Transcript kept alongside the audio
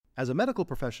As a medical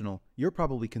professional, you're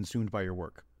probably consumed by your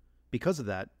work. Because of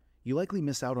that, you likely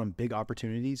miss out on big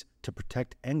opportunities to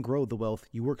protect and grow the wealth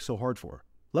you work so hard for.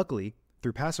 Luckily,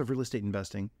 through passive real estate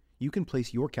investing, you can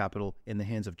place your capital in the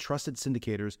hands of trusted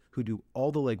syndicators who do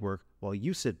all the legwork while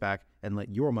you sit back and let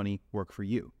your money work for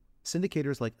you.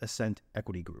 Syndicators like Ascent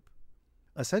Equity Group.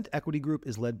 Ascent Equity Group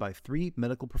is led by 3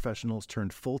 medical professionals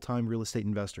turned full-time real estate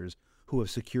investors who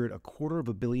have secured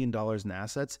 $250 million in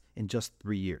assets in just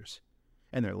 3 years.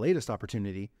 And their latest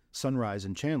opportunity, Sunrise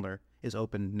in Chandler, is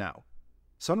open now.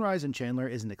 Sunrise in Chandler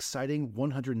is an exciting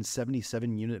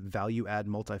 177-unit value-add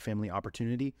multifamily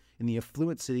opportunity in the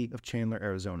affluent city of Chandler,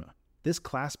 Arizona. This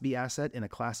Class B asset in a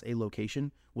Class A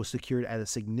location was secured at a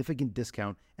significant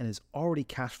discount and is already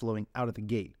cash flowing out of the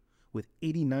gate, with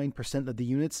 89% of the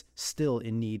units still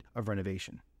in need of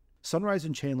renovation. Sunrise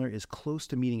in Chandler is close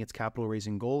to meeting its capital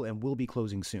raising goal and will be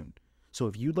closing soon. So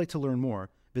if you'd like to learn more,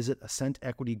 visit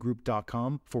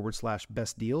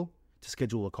ascentequitygroup.com/best deal to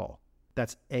schedule a call.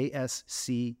 That's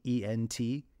ASCENT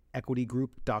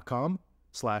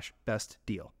equitygroup.com/best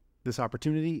deal. This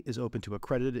opportunity is open to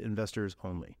accredited investors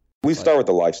only. We start with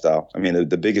the lifestyle. I mean,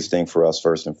 the biggest thing for us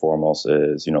first and foremost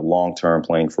is, long-term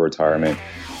planning for retirement.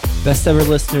 Best ever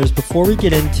listeners, before we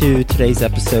get into today's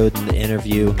episode and the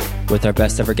interview with our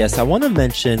best ever guest, I want to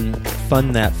mention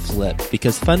Fund That Flip,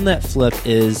 because Fund That Flip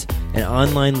is an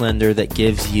online lender that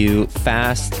gives you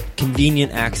fast,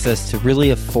 convenient access to really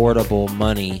affordable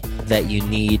money that you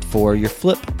need for your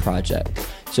flip project.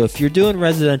 So if you're doing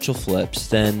residential flips,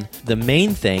 then the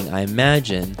main thing I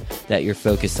imagine that you're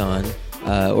focused on,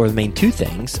 or the main 2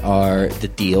 things, are the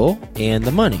deal and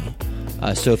the money.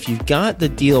 So if you've got the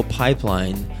deal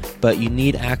pipeline, but you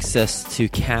need access to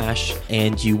cash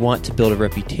and you want to build a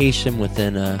reputation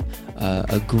within a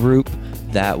group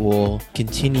that will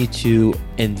continue to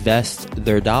invest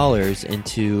their dollars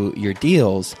into your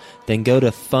deals, then go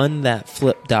to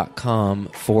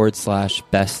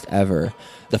fundthatflip.com/best ever.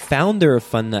 The founder of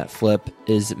Fund That Flip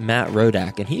is Matt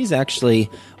Rodak, and he's actually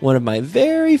one of my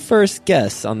very first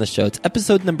guests on the show. It's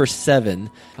episode number 7.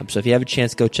 So if you have a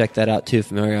chance, go check that out too.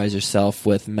 Familiarize yourself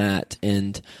with Matt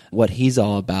and what he's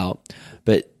all about.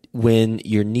 But when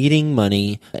you're needing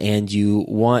money and you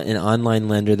want an online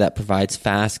lender that provides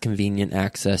fast, convenient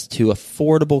access to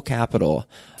affordable capital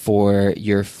for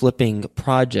your flipping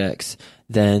projects,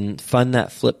 then Fund That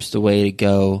Flip's the way to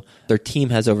go. Their team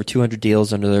has over 200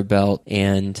 deals under their belt,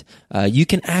 and you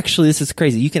can actually, this is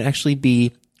crazy, you can actually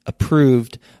be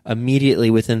approved immediately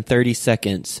within 30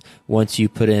 seconds once you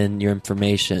put in your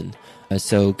information.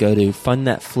 So go to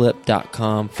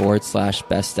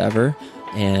fundthatflip.com/best ever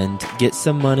and get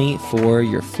some money for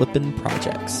your flipping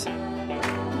projects.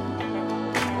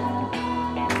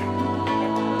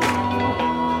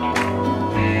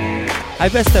 Hi,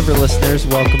 best ever listeners.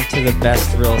 Welcome to the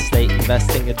Best Real Estate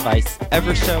Investing Advice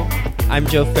Ever show. I'm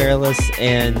Joe Fairless,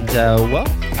 and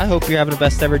I hope you're having a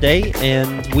best ever day.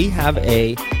 And we have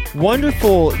a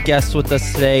wonderful guest with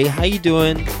us today. How you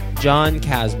doing, John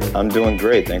Casman? I'm doing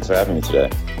great. Thanks for having me today.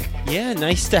 Yeah,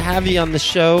 nice to have you on the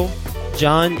show.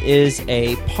 John is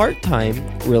a part-time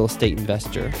real estate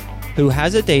investor who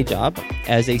has a day job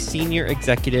as a senior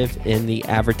executive in the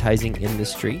advertising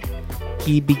industry.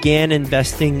 He began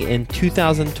investing in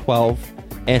 2012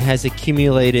 and has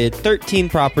accumulated 13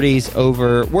 properties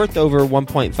worth over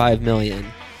 $1.5 million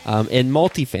in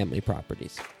multifamily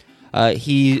properties.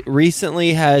 He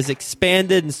recently has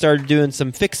expanded and started doing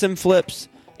some fix and flips,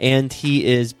 and he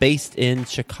is based in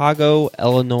Chicago,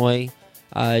 Illinois.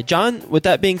 John, with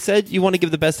that being said, you want to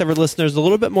give the best ever listeners a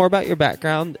little bit more about your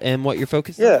background and what you're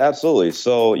focused on? Yeah, absolutely.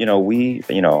 So,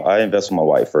 I invest with my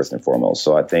wife first and foremost.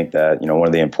 So I think that, one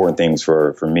of the important things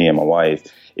for me and my wife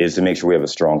is to make sure we have a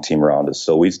strong team around us.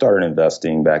 So we started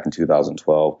investing back in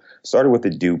 2012, started with a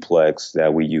duplex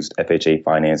that we used FHA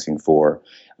financing for.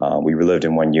 We lived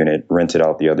in one unit, rented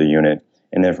out the other unit.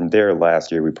 And then from there,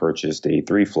 last year, we purchased a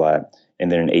 3-flat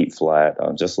and then an 8-flat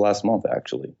just last month,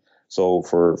 actually. So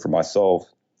for myself,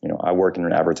 I work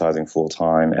in advertising full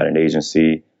time at an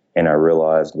agency, and I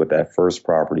realized with that first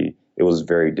property, it was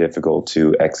very difficult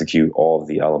to execute all of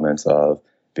the elements of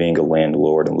being a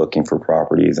landlord and looking for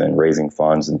properties and raising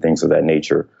funds and things of that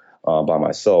nature by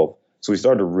myself. So we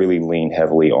started to really lean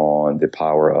heavily on the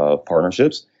power of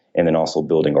partnerships and then also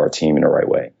building our team in the right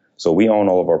way. So we own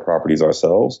all of our properties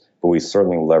ourselves, but we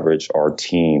certainly leverage our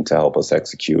team to help us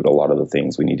execute a lot of the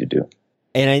things we need to do.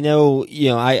 And I know,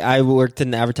 I worked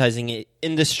in the advertising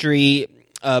industry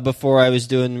before I was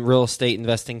doing real estate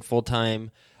investing full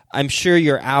time. I'm sure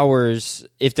your hours,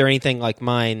 if they're anything like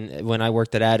mine, when I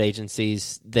worked at ad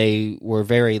agencies, they were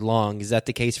very long. Is that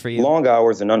the case for you? Long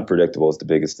hours and unpredictable is the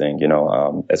biggest thing.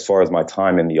 As far as my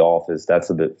time in the office, that's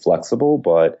a bit flexible,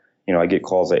 but I get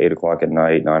calls at 8 o'clock at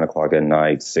night, 9 o'clock at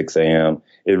night, 6 a.m.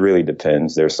 It really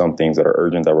depends. There's some things that are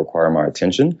urgent that require my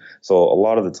attention. So a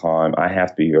lot of the time I have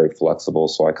to be very flexible.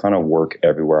 So I kind of work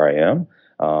everywhere I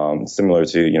am. Similar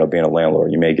to, being a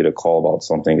landlord, you may get a call about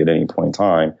something at any point in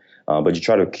time, but you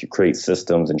try to create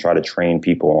systems and try to train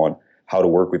people on how to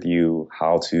work with you,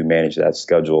 how to manage that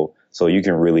schedule. So you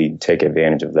can really take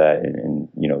advantage of that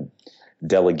and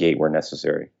delegate where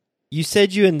necessary. You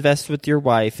said you invest with your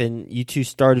wife, and you two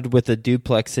started with a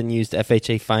duplex and used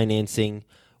FHA financing.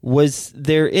 Was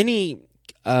there any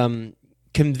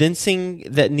convincing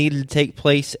that needed to take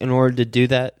place in order to do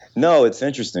that? No, it's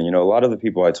interesting. A lot of the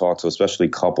people I talk to, especially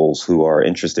couples who are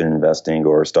interested in investing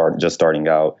or just starting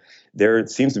out, there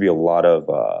seems to be a lot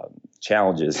of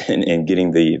challenges in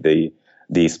getting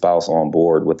the spouse on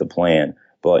board with the plan.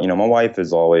 But my wife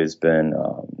has always been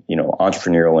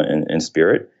entrepreneurial in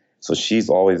spirit. So she's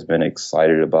always been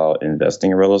excited about investing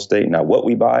in real estate. Now, what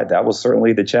we buy, that was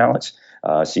certainly the challenge.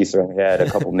 She certainly had a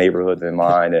couple neighborhoods in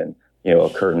mind and,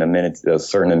 certain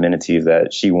amenities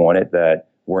that she wanted that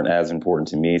weren't as important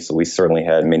to me. So we certainly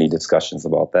had many discussions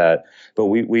about that. But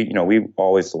we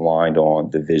always aligned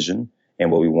on the vision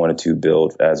and what we wanted to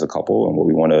build as a couple and what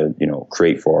we want to,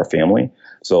 create for our family.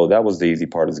 So that was the easy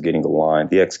part, is getting aligned.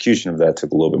 The execution of that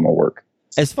took a little bit more work.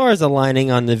 As far as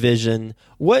aligning on the vision,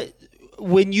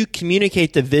 when you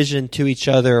communicate the vision to each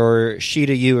other, or she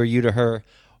to you or you to her,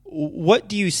 what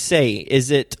do you say? Is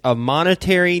it a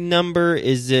monetary number?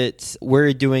 Is it,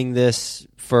 we're doing this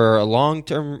for a long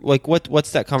term? Like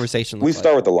what's that conversation look like? We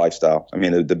start with the lifestyle. I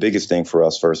mean, the biggest thing for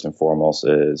us first and foremost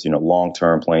is, long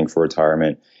term planning for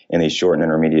retirement. In the short and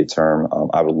intermediate term,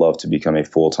 I would love to become a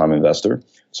full-time investor.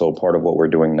 So part of what we're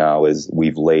doing now is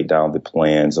we've laid down the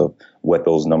plans of what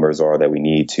those numbers are that we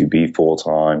need to be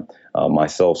full-time,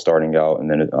 myself starting out,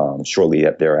 and then shortly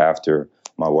thereafter,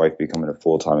 my wife becoming a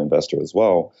full-time investor as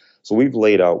well. So we've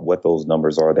laid out what those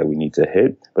numbers are that we need to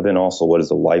hit, but then also what is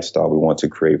the lifestyle we want to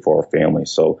create for our family.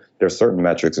 So there's certain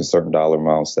metrics and certain dollar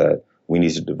amounts that we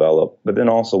need to develop. But then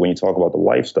also when you talk about the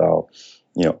lifestyle,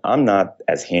 I'm not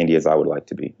as handy as I would like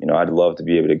to be. I'd love to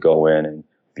be able to go in and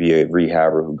be a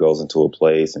rehabber who goes into a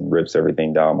place and rips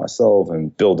everything down myself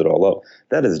and build it all up.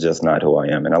 That is just not who I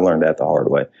am. And I learned that the hard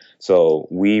way. So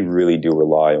we really do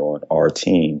rely on our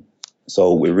team.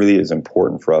 So it really is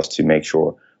important for us to make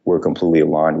sure we're completely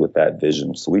aligned with that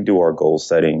vision. So we do our goal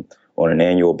setting on an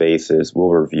annual basis. We'll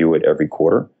review it every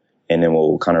quarter, and then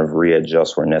we'll kind of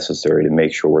readjust where necessary to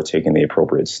make sure we're taking the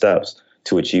appropriate steps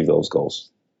to achieve those goals.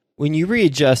 When you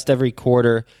readjust every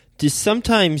quarter, do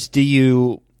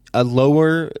you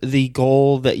lower the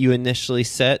goal that you initially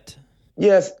set?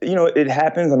 Yes, it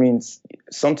happens. I mean,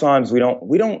 sometimes we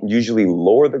don't usually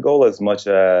lower the goal as much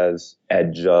as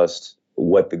adjust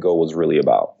what the goal was really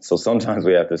about. So sometimes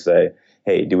we have to say,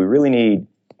 hey, do we really need,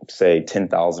 say,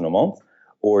 $10,000 a month?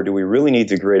 Or do we really need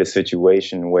to create a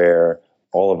situation where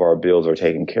all of our bills are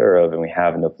taken care of and we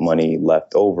have enough money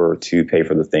left over to pay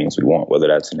for the things we want, whether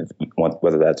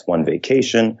that's one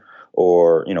vacation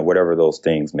or, whatever those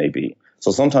things may be.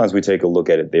 So sometimes we take a look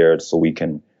at it there so we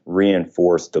can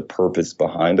reinforce the purpose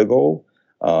behind the goal.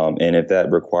 And if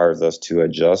that requires us to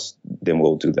adjust, then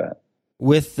we'll do that.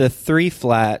 With the 3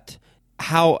 flat,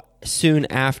 how soon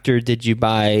after did you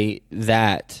buy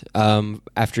that,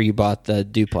 after you bought the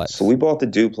duplex? So we bought the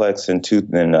duplex in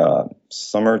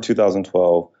summer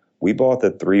 2012. We bought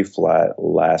the 3 flat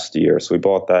last year. So we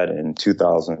bought that in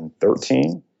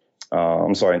 2013.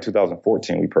 In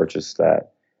 2014, we purchased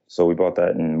that. So we bought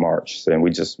that in March. And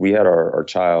we had our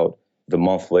child the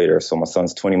month later. So my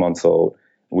son's 20 months old.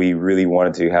 We really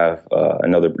wanted to have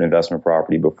another investment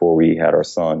property before we had our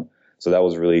son. So that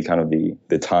was really kind of the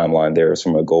timeline there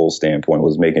from a goal standpoint,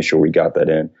 was making sure we got that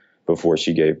in before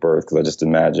she gave birth. Because I just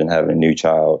imagine having a new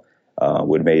child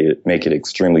would make it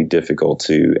extremely difficult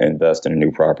to invest in a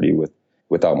new property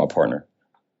without my partner.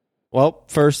 Well,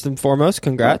 first and foremost,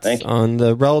 congrats on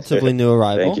the relatively new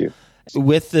arrival. Thank you.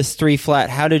 With this 3 flat,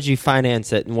 how did you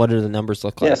finance it, and what do the numbers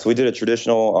look like? Yes, we did a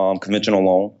traditional conventional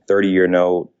loan, 30-year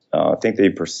note. I think the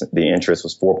interest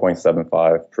was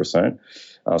 4.75%.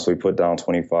 So we put down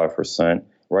 25%.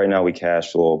 Right now we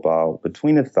cash flow about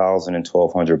between $1,000 and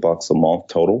 $1,200 a month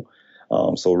total.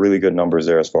 So really good numbers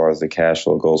there as far as the cash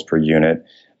flow goes per unit.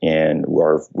 And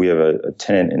we have a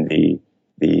tenant in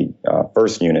the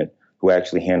first unit who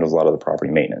actually handles a lot of the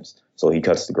property maintenance. So he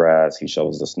cuts the grass, he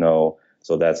shovels the snow.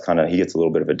 So that's he gets a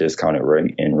little bit of a discounted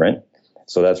rate in rent.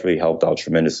 So that's really helped out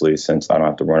tremendously since I don't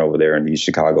have to run over there in these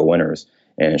Chicago winters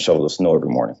and shovel the snow every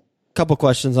morning. Couple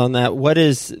questions on that. What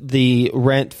is the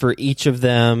rent for each of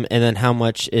them, and then how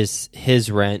much is his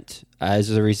rent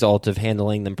as a result of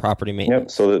handling them property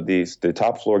maintenance? Yep. So the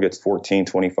top floor gets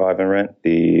 $1,425 in rent.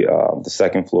 The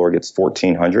second floor gets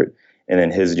 $1,400, and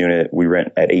then his unit we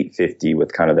rent at $850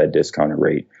 with kind of that discounted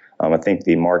rate. I think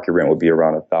the market rent would be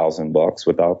around $1,000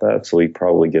 without that, so he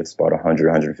probably gets about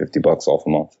 $150 off a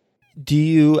month. Do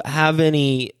you have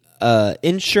any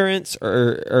insurance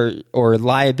or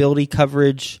liability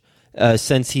coverage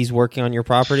since he's working on your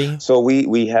property? So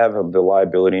we have the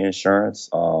liability insurance.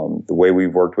 The way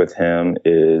we've worked with him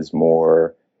is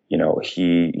more,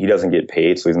 he doesn't get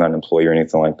paid, so he's not an employee or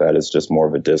anything like that. It's just more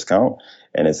of a discount,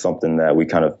 and it's something that we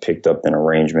kind of picked up an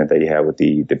arrangement that he had with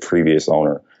the previous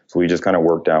owner. So we just kind of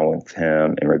worked down with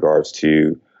him in regards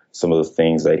to some of the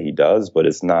things that he does, but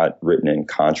it's not written in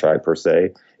contract per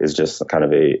se. It's just kind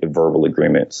of a verbal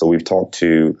agreement. So we've talked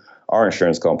to our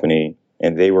insurance company,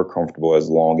 and they were comfortable as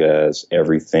long as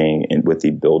everything with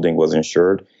the building was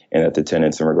insured and that the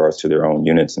tenants in regards to their own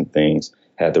units and things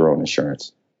had their own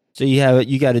insurance. So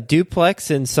you got a duplex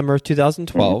in summer of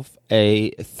 2012,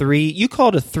 you call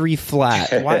it a 3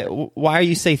 flat. Why are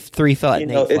you say 3 flat?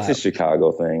 It's a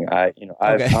Chicago thing.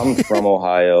 I'm from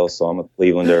Ohio, so I'm a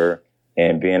Clevelander,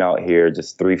 and being out here,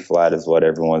 just 3 flat is what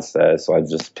everyone says. So I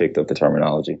just picked up the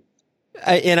terminology.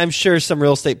 And I'm sure some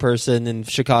real estate person in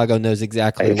Chicago knows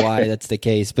exactly why that's the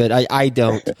case, but I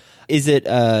don't. Is it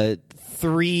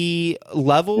 3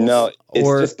 levels? No, it's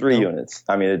just 3 units.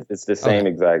 I mean, it's the same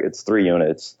exact. It's 3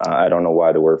 units. I don't know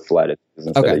why the word flat is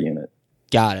instead of unit.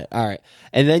 Got it. All right.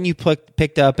 And then you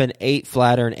picked up an 8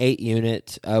 flat or an 8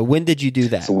 unit. When did you do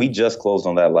that? So we just closed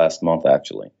on that last month,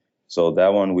 actually. So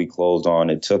that one we closed on.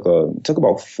 It took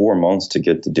about 4 months to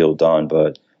get the deal done,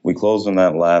 but we closed on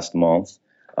that last month.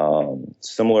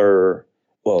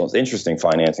 It's interesting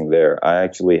financing there. I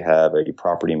actually have a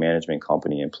property management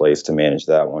company in place to manage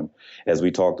that one. As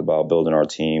we talked about building our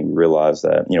team, we realized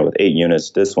that, with 8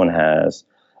 units, this one has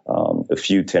a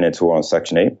few tenants who are on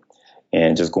Section 8,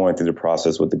 and just going through the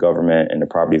process with the government, and the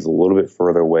property is a little bit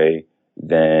further away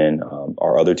than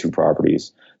our other 2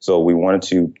 properties. So we wanted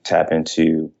to tap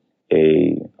into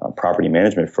a property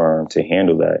management firm to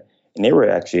handle that. And they were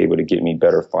actually able to get me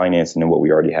better financing than what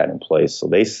we already had in place. So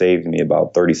they saved me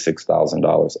about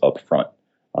 $36,000 up front.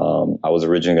 I was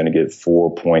originally going to get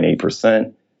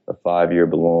 4.8%, a 5-year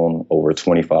balloon over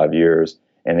 25 years.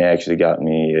 And they actually got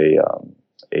me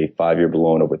a 5-year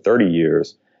balloon over 30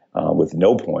 years with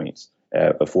no points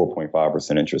at a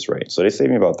 4.5% interest rate. So they saved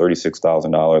me about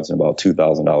 $36,000 and about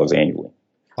 $2,000 annually.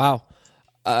 Wow.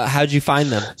 How'd you find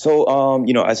them? So,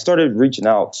 I started reaching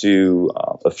out to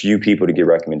a few people to get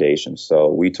recommendations. So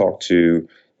we talked to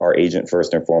our agent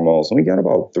first and foremost, and we got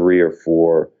about 3 or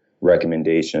 4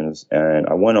 recommendations. And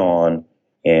I went on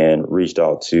and reached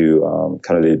out to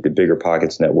kind of the Bigger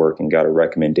Pockets network and got a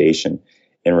recommendation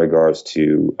in regards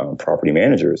to property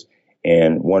managers.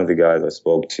 And one of the guys I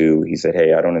spoke to, he said,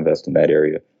 "Hey, I don't invest in that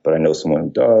area, but I know someone who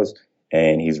does,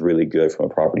 and he's really good from a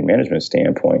property management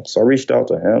standpoint." So I reached out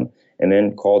to him and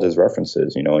then called his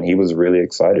references, and he was really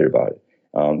excited about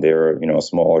it. They're, a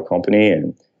smaller company,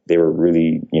 and they were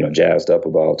really, jazzed up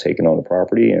about taking on the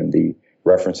property, and the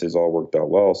references all worked out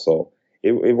well. So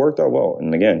it worked out well.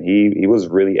 And again, he was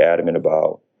really adamant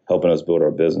about helping us build our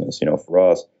business.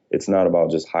 For us, it's not about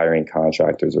just hiring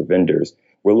contractors or vendors.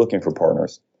 We're looking for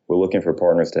partners. We're looking for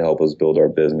partners to help us build our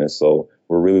business. So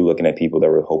we're really looking at people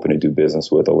that we're hoping to do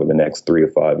business with over the next 3 to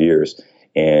 5 years.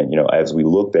 And, as we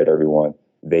looked at everyone,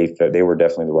 they were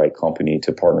definitely the right company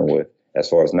to partner with as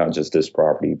far as not just this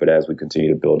property, but as we continue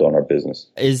to build on our business.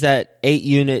 Is that 8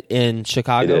 unit in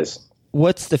Chicago? It is.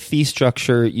 What's the fee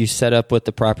structure you set up with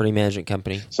the property management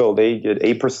company? So they get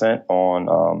 8%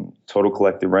 on total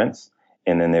collected rents,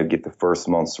 and then they'll get the first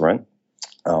month's rent.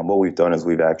 What we've done is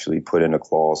we've actually put in a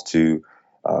clause to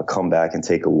come back and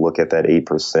take a look at that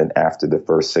 8% after the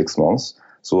first 6 months.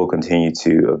 So we'll continue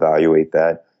to evaluate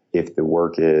that. If the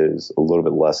work is a little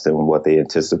bit less than what they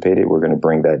anticipated, we're going to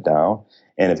bring that down.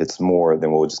 And if it's more,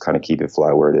 then we'll just kind of keep it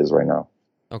flat where it is right now.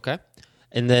 Okay.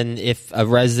 And then if a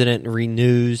resident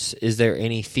renews, is there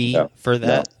any fee for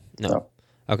that? No.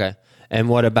 Okay. And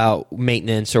what about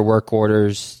maintenance or work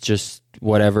orders, just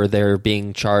whatever they're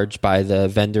being charged by the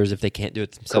vendors if they can't do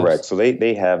it themselves? Correct. So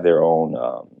they have their own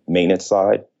maintenance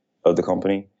side of the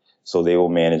company. So they will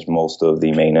manage most of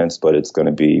the maintenance, but it's going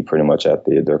to be pretty much at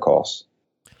their cost.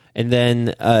 And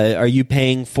then are you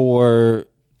paying for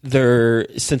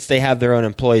since they have their own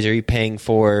employees, are you paying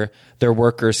for their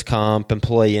workers' comp,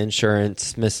 employee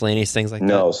insurance, miscellaneous things like that?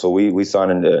 No, so we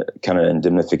signed into kind of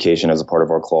indemnification as a part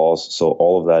of our clause. So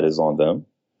all of that is on them.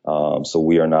 So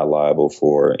we are not liable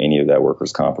for any of that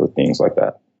workers' comp or things like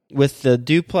that. With the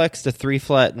duplex, the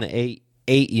 3-flat, and the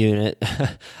 8-unit,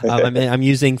 I'm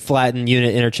using flat and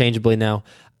unit interchangeably now.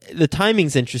 The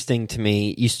timing's interesting to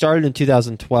me. You started in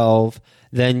 2012,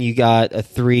 then you got a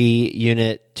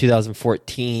 3-unit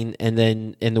 2014, and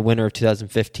then in the winter of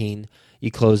 2015,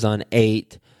 you closed on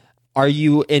 8. Are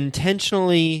you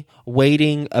intentionally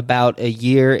waiting about a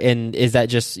year, and is that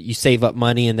just you save up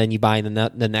money and then you buy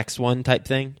the next one type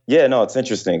thing? Yeah, no, it's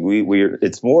interesting.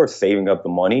 It's more saving up the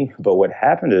money, but what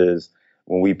happened is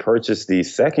when we purchased the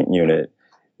second unit,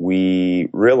 we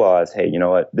realized, hey, you know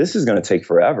what? This is going to take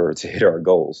forever to hit our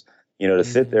goals. To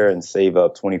sit there and save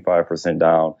up 25%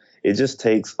 down, it just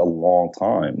takes a long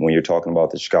time when you're talking about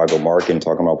the Chicago market and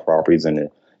talking about properties in the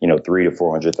 $300,000 to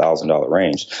 $400,000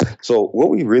 range. So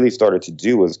what we really started to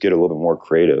do was get a little bit more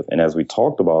creative. And as we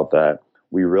talked about that,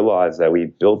 we realized that we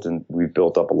built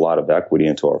up a lot of equity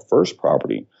into our first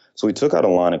property. So we took out a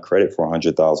line of credit for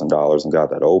 $100,000 and got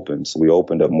that open. So we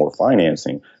opened up more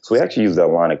financing. So we actually used that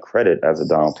line of credit as a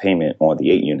down payment on the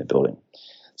 8-unit building.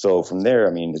 So from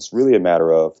there, it's really a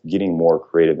matter of getting more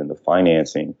creative in the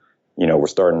financing. We're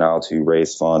starting now to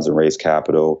raise funds and raise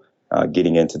capital,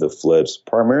 getting into the flips,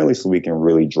 primarily so we can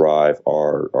really drive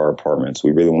our apartments.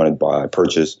 We really want to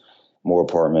purchase more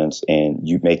apartments, and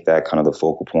you make that kind of the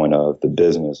focal point of the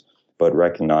business. But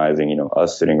recognizing,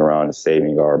 us sitting around and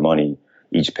saving our money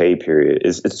each pay period,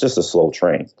 it's just a slow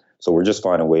train. So we're just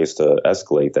finding ways to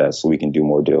escalate that so we can do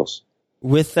more deals.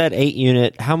 With that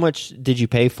 8-unit, how much did you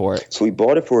pay for it? So we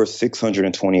bought it for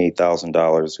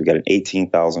 $628,000. We got an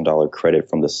 $18,000 credit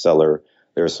from the seller.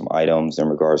 There are some items in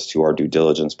regards to our due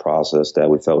diligence process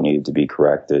that we felt needed to be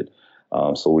corrected.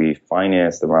 So we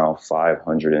financed around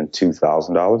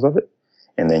 $502,000 of it,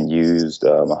 and then used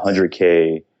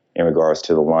 $100K in regards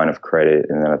to the line of credit,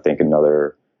 and then I think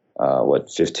another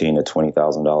 $15,000 to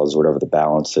 $20,000, whatever the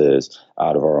balance is,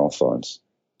 out of our own funds.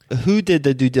 Who did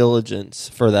the due diligence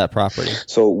for that property?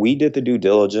 So we did the due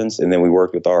diligence, and then we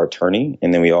worked with our attorney,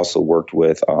 and then we also worked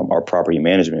with our property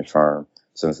management firm,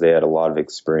 since they had a lot of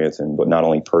experience in but not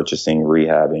only purchasing,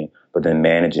 rehabbing, but then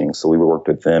managing. So we worked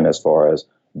with them as far as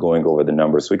going over the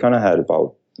numbers. So we kind of had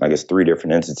about, 3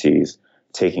 different entities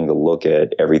taking a look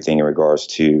at everything in regards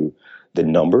to the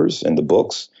numbers and the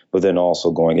books, but then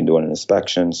also going and doing an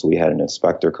inspection. So we had an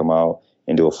inspector come out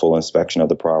and do a full inspection of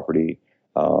the property.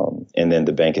 And then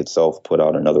the bank itself put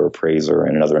out another appraiser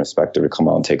and another inspector to come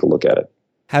out and take a look at it.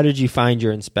 How did you find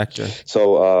your inspector?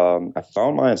 So I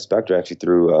found my inspector actually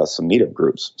through some meetup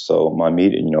groups. So going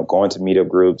to meetup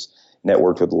groups,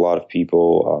 networked with a lot of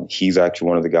people. He's actually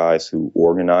one of the guys who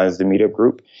organized the meetup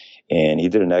group, and he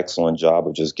did an excellent job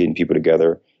of just getting people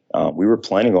together. We were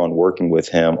planning on working with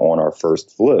him on our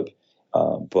first flip,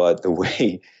 but the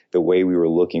way we were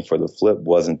looking for the flip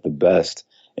wasn't the best.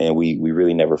 And we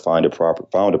really never found a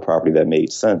property that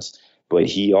made sense. But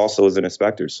he also is an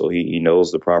inspector, so he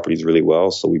knows the properties really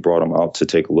well. So we brought him out to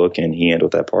take a look, and he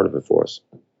handled that part of it for us.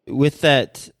 With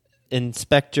that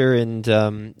inspector and,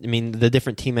 the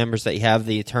different team members that you have,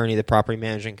 the attorney, the property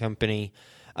management company,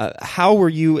 how were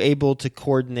you able to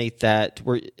coordinate that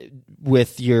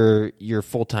with your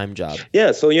full-time job?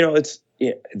 Yeah, so,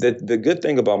 the good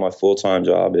thing about my full-time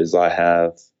job is I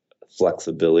have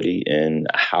flexibility in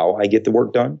how I get the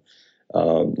work done.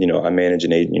 I manage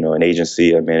an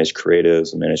agency. I manage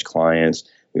creatives. I manage clients.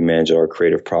 We manage our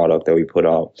creative product that we put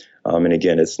out. And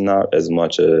again, it's not as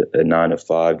much a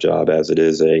 9-to-5 job as it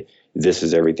is this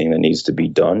is everything that needs to be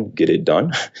done, get it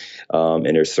done. And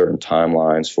there's certain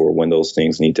timelines for when those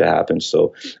things need to happen.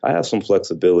 So I have some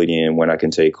flexibility in when I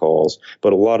can take calls,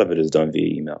 but a lot of it is done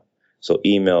via email. So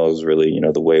email is really,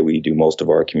 the way we do most of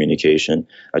our communication.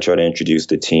 I try to introduce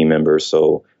the team members.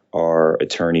 So our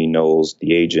attorney knows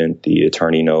the agent, the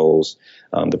attorney knows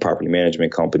the property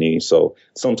management company. So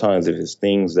sometimes if it's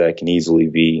things that can easily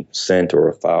be sent or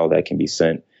a file that can be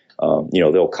sent,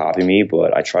 they'll copy me,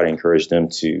 but I try to encourage them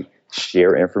to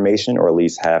share information or at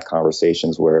least have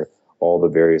conversations where all the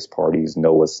various parties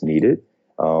know what's needed.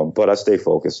 But I stay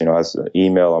focused. As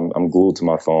email, I'm glued to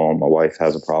my phone. My wife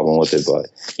has a problem with it, but,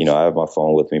 I have my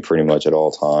phone with me pretty much at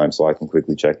all times, so I can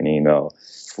quickly check an email,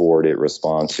 forward it,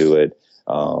 respond to it,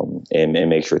 and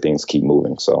make sure things keep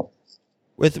moving. So,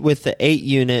 with the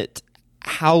 8-unit,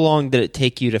 how long did it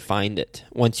take you to find it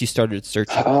once you started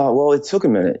searching? Well, it took a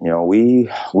minute.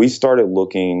 We started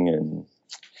looking, and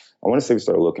I want to say we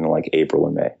started looking in like April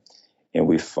or May, and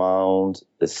we found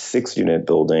the 6-unit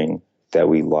building that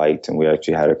we liked, and we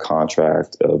actually had a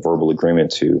contract, a verbal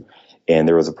agreement to. And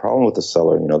there was a problem with the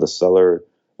seller. The seller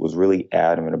was really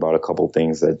adamant about a couple of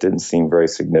things that didn't seem very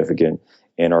significant.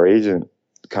 And our agent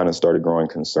kind of started growing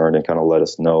concerned and kind of let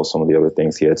us know some of the other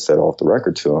things he had said off the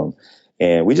record to him.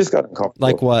 And we just got uncomfortable.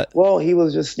 Like what? Well, he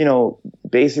was just,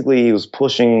 basically he was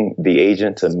pushing the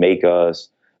agent to make us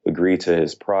agree to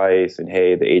his price. And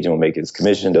hey, the agent will make his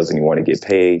commission. Doesn't he want to get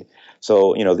paid?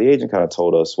 So, the agent kind of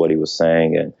told us what he was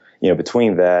saying. And,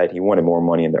 between that, he wanted more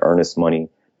money and the earnest money.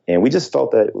 And we just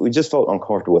felt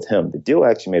uncomfortable with him. The deal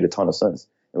actually made a ton of sense.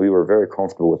 And we were very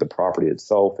comfortable with the property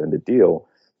itself and the deal.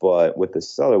 But with the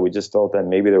seller, we just felt that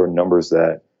maybe there were numbers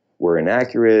that were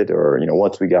inaccurate, or,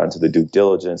 once we got into the due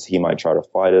diligence, he might try to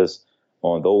fight us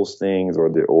on those things, or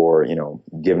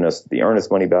giving us the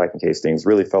earnest money back in case things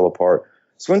really fell apart.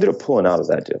 So we ended up pulling out of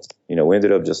that deal. We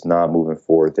ended up just not moving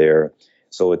forward there.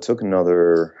 So it took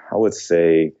another, I would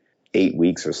say, 8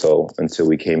 weeks or so until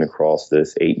we came across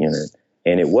this 8-unit.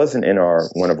 And it wasn't in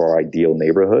one of our ideal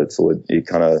neighborhoods. So it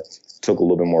kind of took a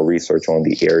little bit more research on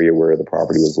the area where the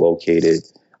property was located.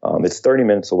 It's 30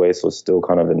 minutes away, so it's still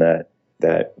kind of in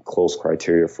that close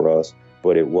criteria for us,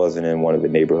 but it wasn't in one of the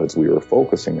neighborhoods we were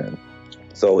focusing in.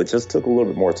 So it just took a little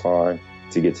bit more time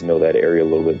to get to know that area a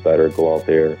little bit better, go out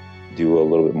there, do a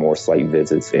little bit more site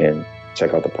visits, and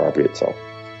check out the property itself.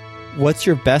 What's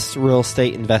your best real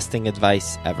estate investing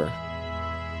advice ever?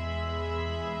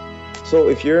 So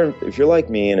if you're like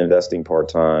me and investing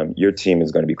part-time, your team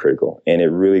is going to be critical. And it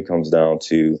really comes down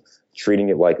to treating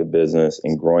it like a business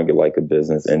and growing it like a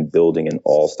business and building an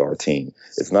all-star team.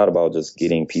 It's not about just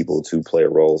getting people to play a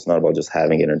role. It's not about just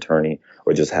having an attorney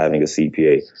or just having a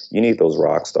CPA. You need those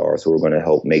rock stars who are going to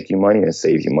help make you money and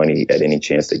save you money at any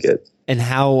chance they get. And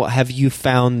how have you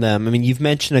found them? I mean, you've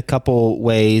mentioned a couple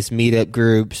ways, meetup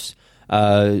groups,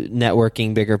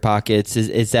 networking, bigger pockets.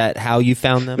 Is that how you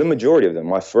found them? The majority of them.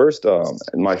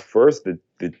 The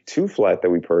 2 flat that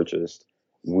we purchased,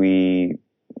 we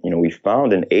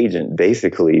found an agent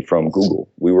basically from Google.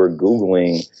 We were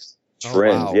Googling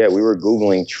trends. Oh, wow. Yeah, we were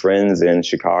Googling trends in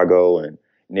Chicago and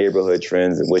neighborhood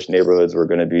trends and which neighborhoods were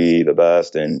going to be the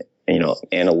best, and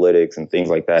analytics and things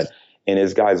like that. And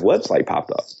this guy's website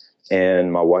popped up.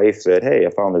 And my wife said, "Hey,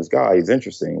 I found this guy. He's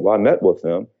interesting." Well, I met with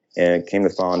him and came to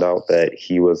find out that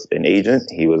he was an agent.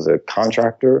 He was a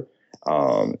contractor,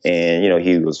 and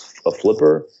he was a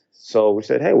flipper. So we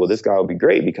said, hey, well, this guy will be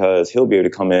great because he'll be able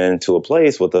to come into a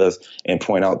place with us and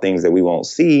point out things that we won't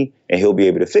see, and he'll be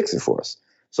able to fix it for us.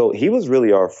 So he was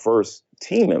really our first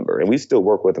team member, and we still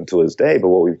work with him to this day. But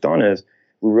what we've done is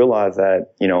we realized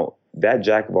that, that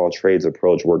jack of all trades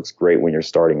approach works great when you're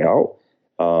starting out.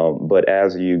 But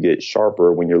as you get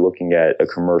sharper, when you're looking at a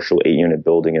commercial 8-unit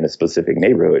building in a specific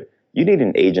neighborhood, you need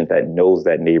an agent that knows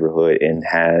that neighborhood and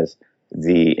has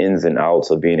the ins and outs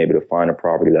of being able to find a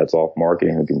property that's off market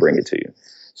and who can bring it to you.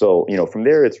 So, from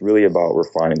there, it's really about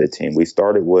refining the team. We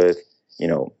started with,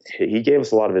 he gave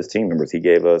us a lot of his team members. He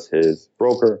gave us his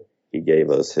broker. He gave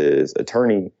us his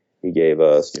attorney. He gave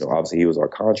us, obviously he was our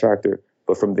contractor.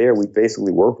 But from there, we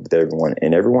basically worked with everyone,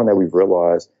 and everyone that we've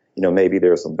realized, maybe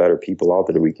there are some better people out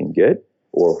there that we can get,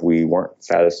 or if we weren't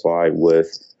satisfied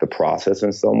with the process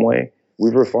in some way,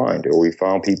 we've refined, or we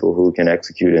found people who can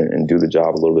execute and do the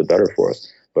job a little bit better for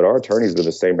us. But our attorneys are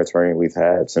the same attorney we've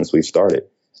had since we started.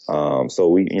 So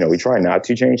we try not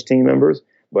to change team members,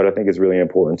 but I think it's really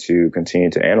important to continue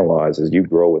to analyze as you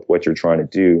grow with what you're trying to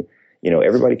do.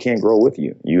 Everybody can't grow with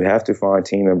you. You have to find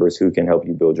team members who can help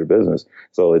you build your business.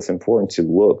 So it's important to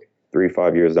look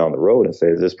 3-5 years down the road and say,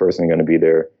 is this person going to be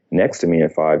there next to me in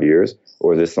 5 years?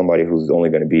 Or is this somebody who's only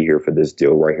going to be here for this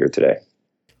deal right here today?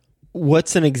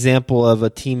 What's an example of a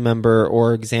team member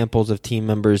or examples of team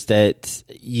members that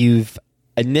you've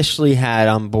initially had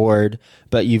on board,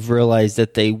 but you've realized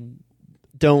that they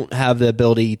don't have the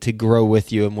ability to grow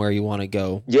with you and where you want to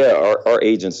go? Yeah, our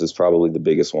agents is probably the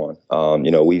biggest one.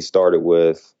 We started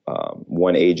with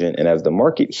one agent, and as the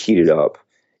market heated up,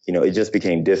 it just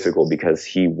became difficult because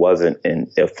he wasn't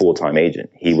a full-time agent.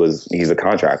 He's a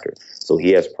contractor. So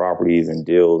he has properties and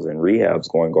deals and rehabs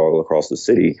going all across the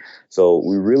city. So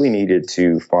we really needed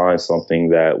to find something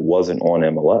that wasn't on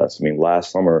MLS. I mean,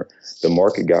 last summer, the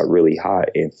market got really hot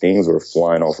and things were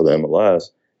flying off of the MLS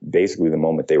basically the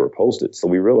moment they were posted. So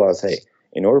we realized, hey,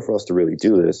 in order for us to really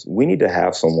do this, we need to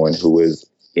have someone who is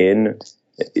in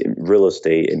real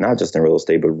estate, and not just in real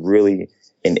estate, but really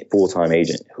a full-time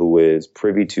agent who is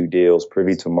privy to deals,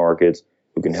 privy to markets,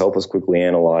 who can help us quickly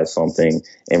analyze something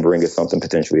and bring us something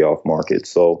potentially off market.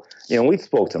 So, we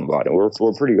spoke to him about it.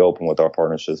 We're pretty open with our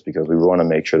partnerships because we want to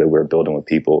make sure that we're building with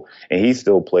people. And he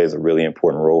still plays a really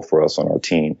important role for us on our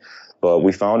team. But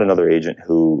we found another agent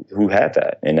who had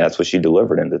that, and that's what she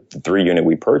delivered. And the 3-unit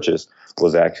we purchased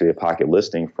was actually a pocket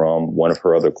listing from one of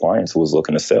her other clients who was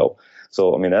looking to sell.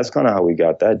 So, I mean, that's kind of how we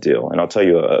got that deal. And I'll tell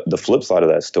you, the flip side of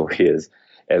that story is,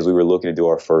 as we were looking to do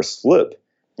our first flip,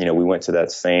 we went to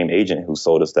that same agent who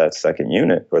sold us that second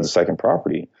unit or the second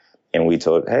property. And we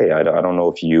told, hey, I don't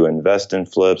know if you invest in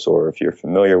flips or if you're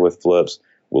familiar with flips.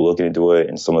 We're looking to do it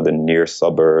in some of the near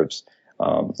suburbs.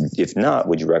 If not,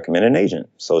 would you recommend an agent?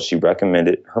 So she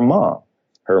recommended her mom.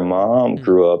 Her mom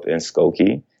grew up in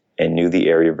Skokie and knew the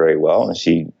area very well. And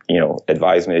she,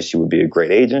 advised me that she would be a great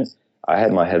agent. I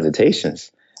had my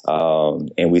hesitations.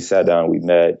 And we sat down, we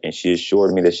met, and she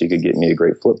assured me that she could get me a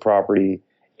great flip property.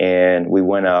 And we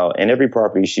went out, and every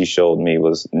property she showed me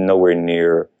was nowhere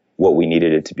near what we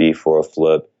needed it to be for a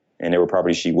flip. And there were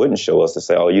properties she wouldn't show us to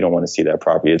say, oh, you don't want to see that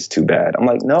property, it's too bad. I'm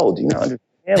like, no, do you not understand?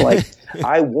 Like,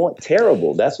 I want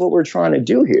terrible. That's what we're trying to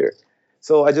do here.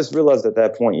 So I just realized at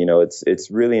that point,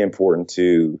 it's really important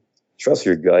to trust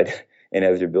your gut. And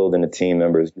as you're building a team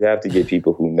members, you have to get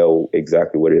people who know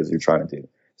exactly what it is you're trying to do.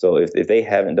 So if they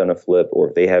haven't done a flip, or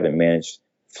if they haven't managed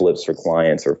flips for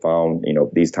clients or found,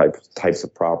 these types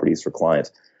of properties for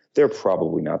clients, they're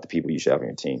probably not the people you should have on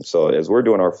your team. So as we're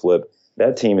doing our flip,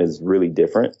 that team is really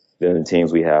different than the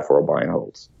teams we have for our buy and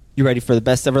holds. You ready for the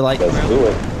best ever lightning round? Let's do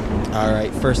it. All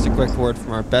right, first a quick word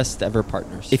from our best ever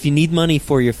partners. If you need money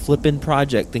for your flipping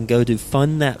project, then go to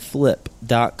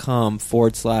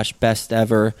fundthatflip.com/best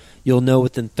ever. You'll know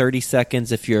within 30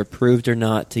 seconds if you're approved or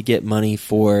not to get money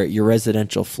for your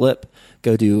residential flip.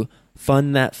 Go to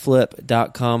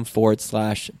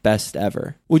fundthatflip.com/best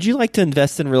ever. Would you like to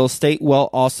invest in real estate while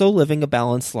also living a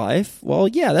balanced life? Well,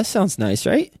 yeah, that sounds nice,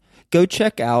 right? Go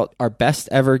check out our best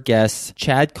ever guest,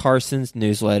 Chad Carson's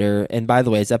newsletter. And by the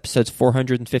way, it's episode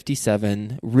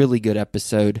 457, really good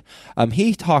episode.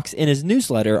 He talks in his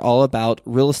newsletter all about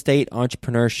real estate,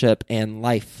 entrepreneurship, and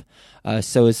life.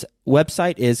 So his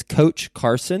website is Coach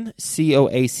Carson,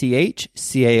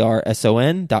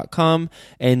 CoachCarson.com.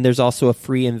 And there's also a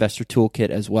free investor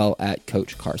toolkit as well at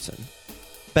Coach Carson.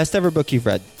 Best ever book you've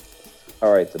read?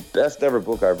 All right, the best ever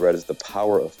book I've read is The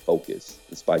Power of Focus.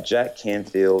 It's by Jack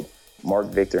Canfield, Mark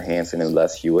Victor Hansen, and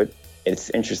Les Hewitt.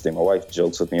 It's interesting. My wife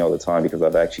jokes with me all the time because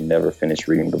I've actually never finished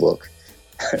reading the book.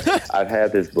 I've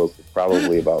had this book for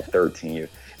probably about 13 years.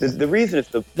 The reason is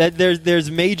that there's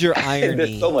major irony.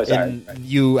 There's so much irony.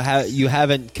 You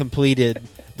haven't completed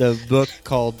the book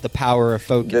called The Power of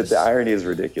Focus. The irony is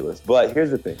ridiculous. But here's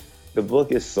the thing. The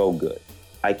book is so good.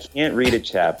 I can't read a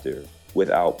chapter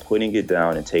without putting it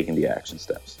down and taking the action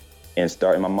steps and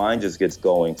my mind just gets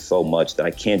going so much that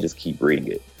I can't just keep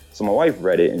reading it. So my wife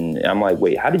read it and I'm like,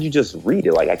 wait, how did you just read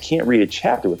it? Like, I can't read a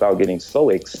chapter without getting so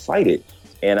excited.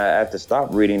 And I have to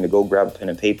stop reading to go grab a pen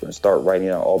and paper and start writing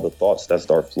out all the thoughts that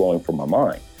start flowing from my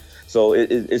mind. So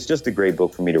it's just a great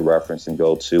book for me to reference and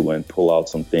go to and pull out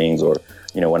some things, or,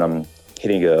 when I'm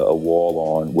hitting a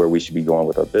wall on where we should be going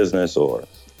with our business, or,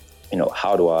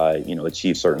 how do I,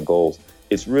 achieve certain goals.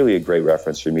 It's really a great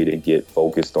reference for me to get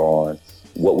focused on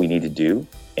what we need to do,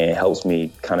 and it helps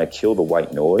me kind of kill the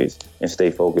white noise and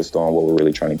stay focused on what we're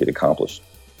really trying to get accomplished.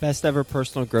 Best ever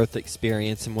personal growth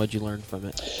experience, and what'd you learn from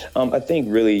it? I think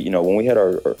really, when we had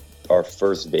our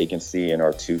first vacancy in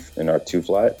our two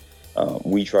flat,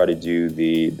 we try to do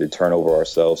the turnover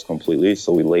ourselves completely.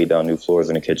 So we laid down new floors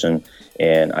in the kitchen,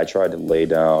 and I tried to lay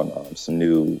down some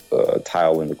new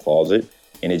tile in the closet,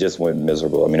 and it just went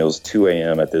miserable. I mean, it was 2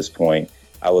 a.m. at this point.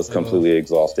 I was completely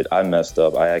exhausted. I messed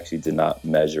up. I actually did not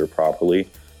measure properly.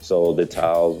 So the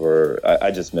tiles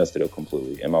I just messed it up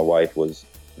completely. And my wife was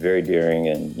very daring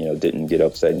and, didn't get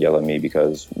upset and yell at me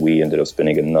because we ended up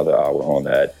spending another hour on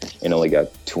that and only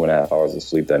got 2.5 hours of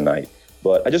sleep that night.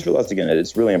 But I just realized again that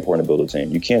it's really important to build a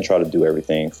team. You can't try to do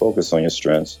everything. Focus on your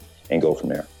strengths and go from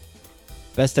there.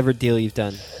 Best ever deal you've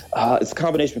done? It's a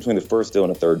combination between the first deal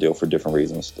and the third deal for different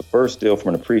reasons. The first deal,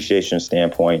 from an appreciation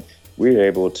standpoint, we were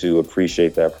able to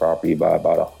appreciate that property by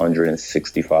about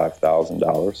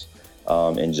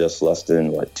 $165,000 in just less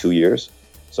than 2 years.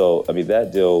 So, I mean,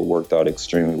 that deal worked out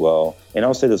extremely well. And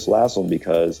I'll say this last one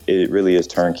because it really is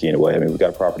turnkey in a way. I mean, we've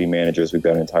got property managers, we've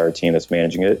got an entire team that's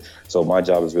managing it. So my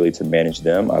job is really to manage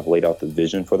them. I've laid out the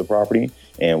vision for the property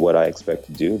and what I expect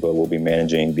to do, but we'll be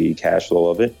managing the cash flow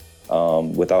of it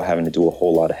without having to do a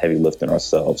whole lot of heavy lifting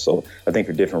ourselves. So I think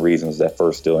for different reasons, that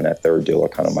first deal and that third deal are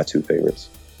kind of my two favorites.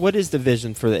 What is the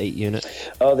vision for the 8 unit?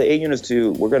 The 8 units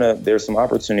too, there's some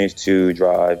opportunities to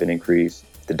drive and increase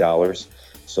the dollars.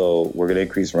 So we're going to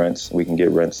increase rents. We can get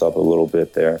rents up a little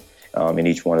bit there in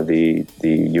each one of the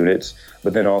units.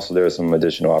 But then also there are some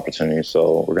additional opportunities.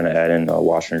 So we're going to add in a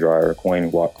washer and dryer, coin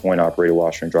operated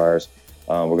washer and dryers.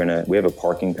 We have a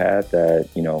parking pad that,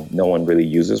 no one really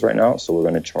uses right now. So we're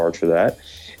going to charge for that.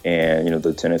 And,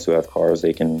 the tenants who have cars,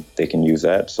 they can use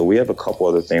that. So we have a couple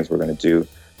other things we're going to do.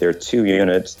 There are 2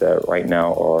 units that right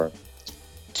now are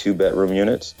 2-bedroom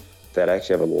units that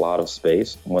actually have a lot of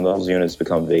space. When those units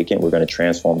become vacant, we're going to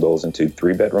transform those into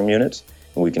 3-bedroom units,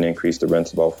 and we can increase the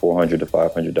rents about $400 to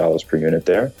 $500 per unit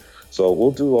there. So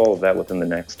we'll do all of that within the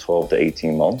next 12 to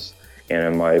 18 months.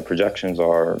 And my projections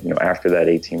are, after that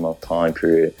 18-month time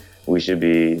period, we should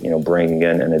be, bringing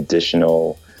in an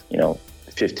additional,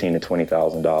 $15,000 to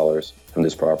 $20,000 from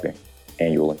this property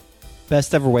annually.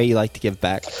 Best ever way you like to give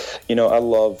back? I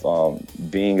love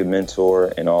being a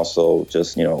mentor and also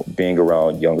just, being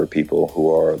around younger people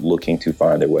who are looking to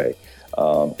find their way.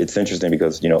 It's interesting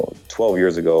because, 12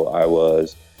 years ago, I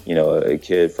was, a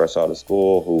kid fresh out of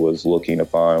school who was looking to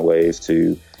find ways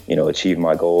to, achieve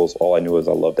my goals. All I knew is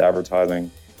I loved advertising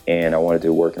and I wanted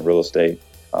to work in real estate.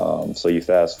 So you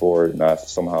fast forward and I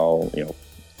somehow,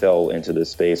 fell into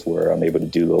this space where I'm able to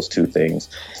do those 2 things.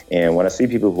 And when I see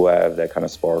people who have that kind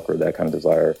of spark or that kind of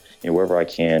desire, wherever I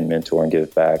can mentor and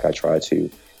give back, I try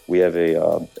to. We have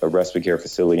a respite care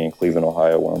facility in Cleveland,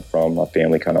 Ohio, where I'm from. My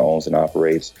family kind of owns and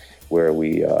operates, where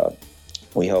we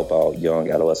help out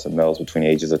young adolescent males between the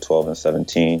ages of 12 and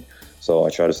 17. So I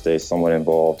try to stay somewhat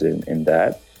involved in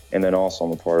that. And then also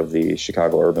I'm a part of the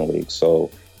Chicago Urban League.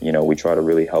 So we try to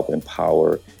really help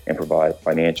empower and provide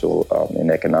financial and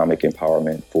economic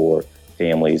empowerment for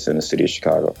families in the city of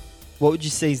Chicago. What would you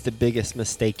say is the biggest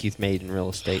mistake you've made in real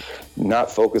estate?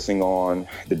 Not focusing on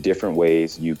the different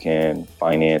ways you can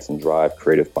finance and drive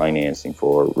creative financing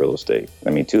for real estate.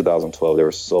 2012, there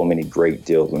were so many great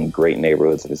deals in great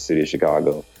neighborhoods in the city of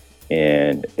Chicago.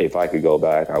 And if I could go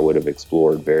back, I would have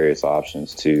explored various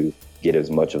options to get as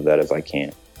much of that as I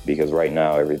can. Because right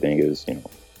now, everything is,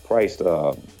 priced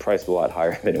a lot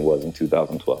higher than it was in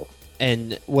 2012.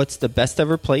 And what's the best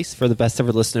ever place for the best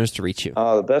ever listeners to reach you?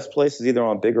 The best place is either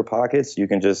on BiggerPockets. You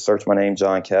can just search my name,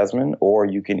 John Kasman, or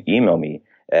you can email me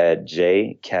at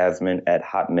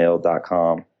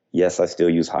jkasman@hotmail.com. Yes, I still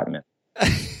use Hotmail.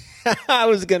 I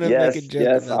was going to make a joke.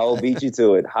 Yes, I will beat you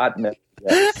to it. Hotmail.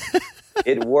 Yes.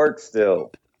 It works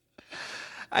still.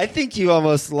 I think you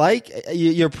almost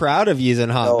you're proud of using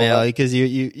Hotmail because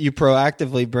you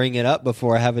proactively bring it up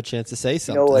before I have a chance to say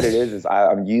something. You know what it is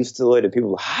I'm used to it, and people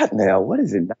are like, Hotmail, what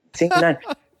is it?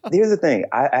 1999. Here's the thing.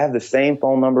 I have the same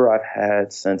phone number I've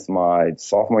had since my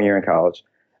sophomore year in college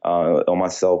on my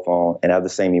cell phone, and I have the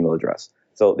same email address.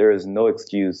 So there is no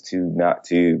excuse to not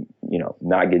get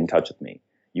in touch with me.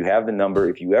 You have the number.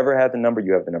 If you ever had the number,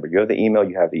 you have the number. You have the email,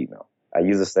 you have the email. I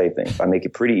use the same thing. I make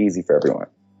it pretty easy for everyone.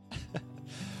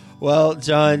 Well,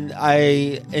 John,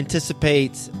 I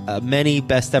anticipate many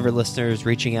best ever listeners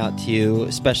reaching out to you,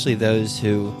 especially those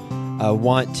who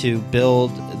want to build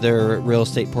their real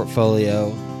estate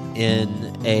portfolio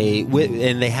and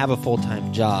they have a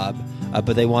full-time job,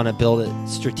 but they want to build it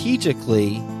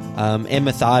strategically and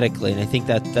methodically. And I think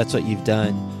that's what you've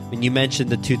done. You mentioned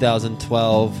the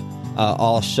 2012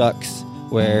 All Shucks,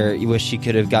 where you wish you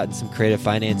could have gotten some creative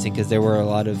financing because there were a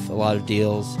lot of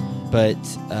deals, but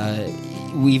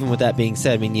even with that being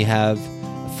said, you have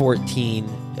 14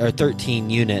 or 13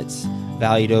 units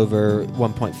valued over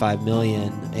 $1.5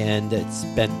 million, and it's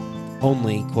been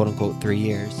only quote unquote 3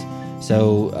 years.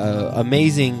 So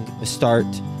amazing start,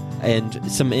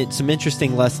 and some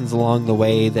interesting lessons along the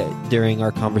way that during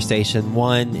our conversation.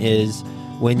 One is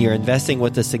when you're investing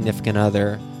with a significant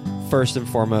other, first and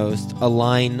foremost,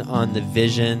 align on the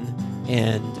vision.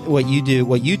 And what you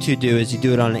two do is you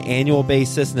do it on an annual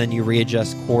basis, and then you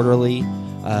readjust quarterly.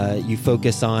 You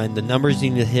focus on the numbers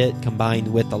you need to hit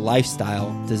combined with the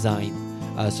lifestyle design.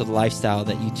 So the lifestyle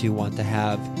that you two want to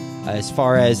have. As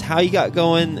far as how you got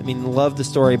going, love the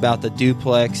story about the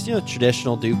duplex,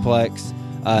 traditional duplex,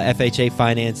 FHA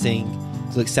financing.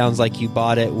 So it sounds like you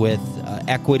bought it with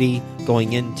equity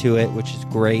going into it, which is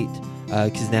great.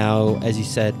 Because now, as you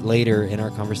said later in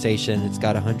our conversation, it's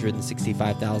got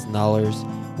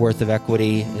 $165,000 worth of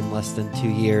equity in less than 2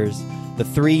 years. The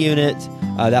 3-unit,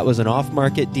 that was an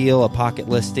off-market deal, a pocket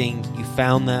listing. You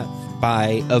found that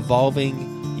by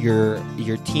evolving your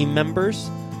team members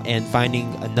and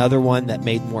finding another one that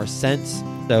made more sense.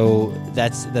 So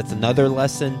that's another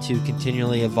lesson to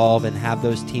continually evolve and have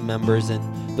those team members. And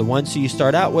the ones who you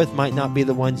start out with might not be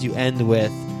the ones you end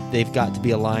with. They've got to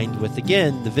be aligned with,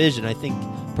 again, the vision. I think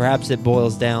perhaps it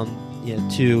boils down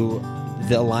to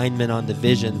the alignment on the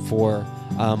vision for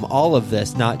all of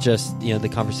this, not just the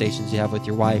conversations you have with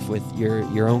your wife, with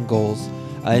your own goals.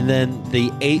 And then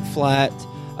the 8 flat,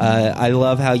 I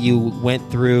love how you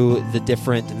went through the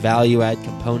different value add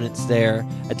components there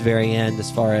at the very end, as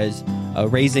far as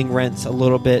raising rents a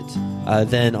little bit,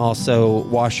 then also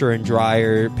washer and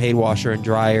dryer, paid washer and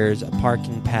dryers, a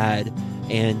parking pad,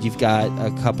 and you've got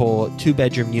a couple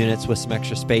 2-bedroom units with some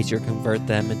extra space. You convert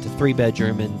them into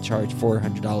 3-bedroom and charge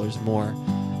 $400 more.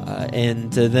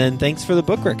 And then thanks for the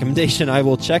book recommendation. I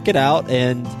will check it out.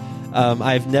 And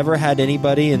I've never had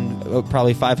anybody in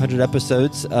probably 500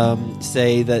 episodes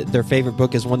say that their favorite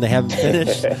book is one they haven't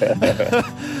finished,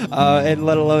 and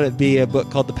let alone it be a book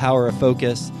called The Power of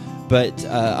Focus. But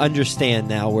understand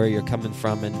now where you're coming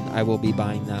from, and I will be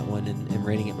buying that one and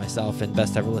reading it myself. And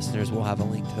Best Ever listeners will have a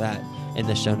link to that in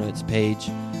the show notes page.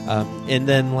 And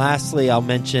then lastly, I'll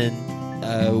mention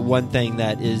one thing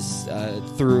that is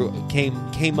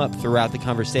came up throughout the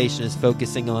conversation is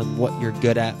focusing on what you're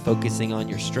good at, focusing on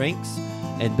your strengths,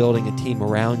 and building a team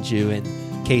around you.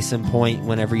 And case in point,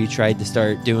 whenever you tried to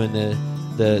start doing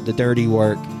the dirty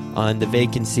work on the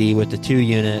vacancy with the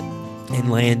 2-unit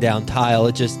and laying down tile,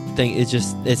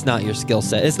 it's not your skill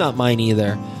set. It's not mine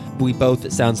either. We both,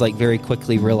 it sounds like, very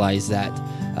quickly realized that,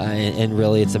 and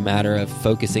really it's a matter of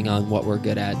focusing on what we're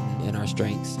good at and our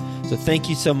strengths. So thank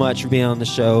you so much for being on the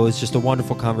show. It's just a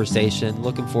wonderful conversation.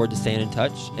 Looking forward to staying in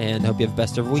touch, and hope you have the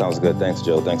best of week. Sounds good. Thanks,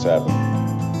 Joe. Thanks for having me.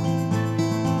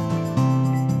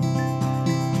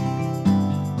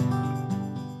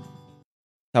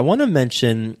 I want to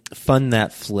mention Fund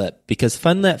That Flip, because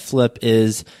Fund That Flip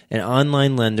is an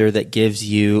online lender that gives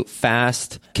you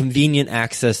fast, convenient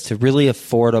access to really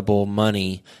affordable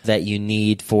money that you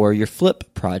need for your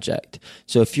flip project.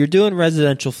 So if you're doing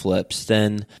residential flips,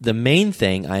 then the main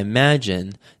thing I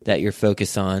imagine that you're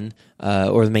focused on,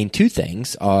 or the main 2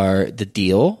 things, are the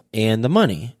deal and the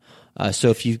money. So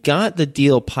if you've got the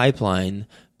deal pipeline,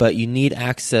 but you need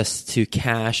access to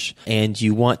cash and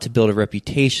you want to build a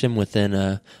reputation within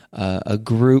a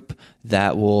group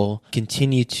that will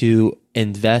continue to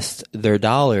invest their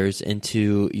dollars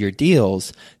into your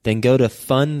deals, then go to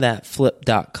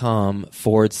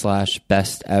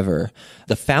fundthatflip.com/best ever.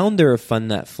 The founder of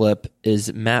Fund That Flip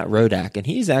is Matt Rodak, and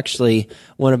he's actually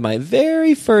one of my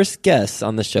very first guests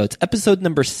on the show. It's episode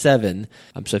number 7.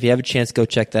 So if you have a chance, go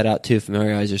check that out too.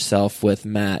 Familiarize yourself with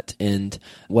Matt and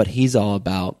what he's all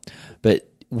about. But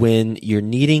when you're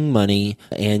needing money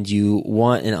and you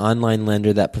want an online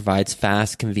lender that provides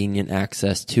fast, convenient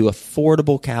access to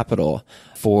affordable capital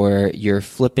for your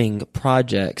flipping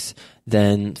projects,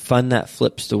 then Fund That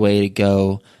Flip's the way to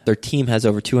go. Their team has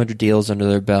over 200 deals under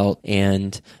their belt,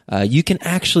 and you can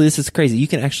actually, this is crazy, you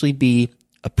can actually be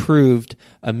approved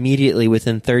immediately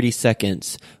within 30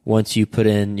 seconds once you put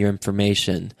in your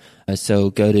information. So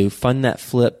go to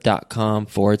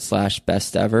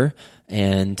fundthatflip.com/best ever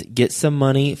and get some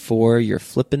money for your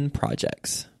flipping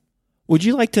projects. Would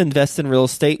you like to invest in real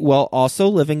estate while also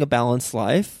living a balanced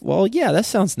life? Well, yeah, that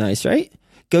sounds nice, right?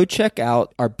 Go check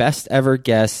out our best ever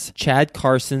guest, Chad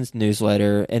Carson's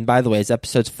newsletter. And by the way, it's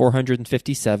episode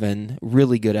 457,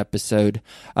 really good episode.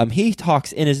 He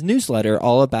talks in his newsletter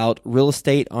all about real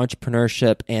estate,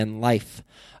 entrepreneurship, and life.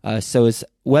 So his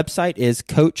website is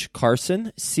Coach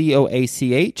Carson,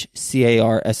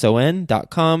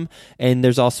 CoachCarson.com. And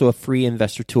there's also a free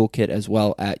investor toolkit as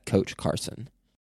well at Coach Carson.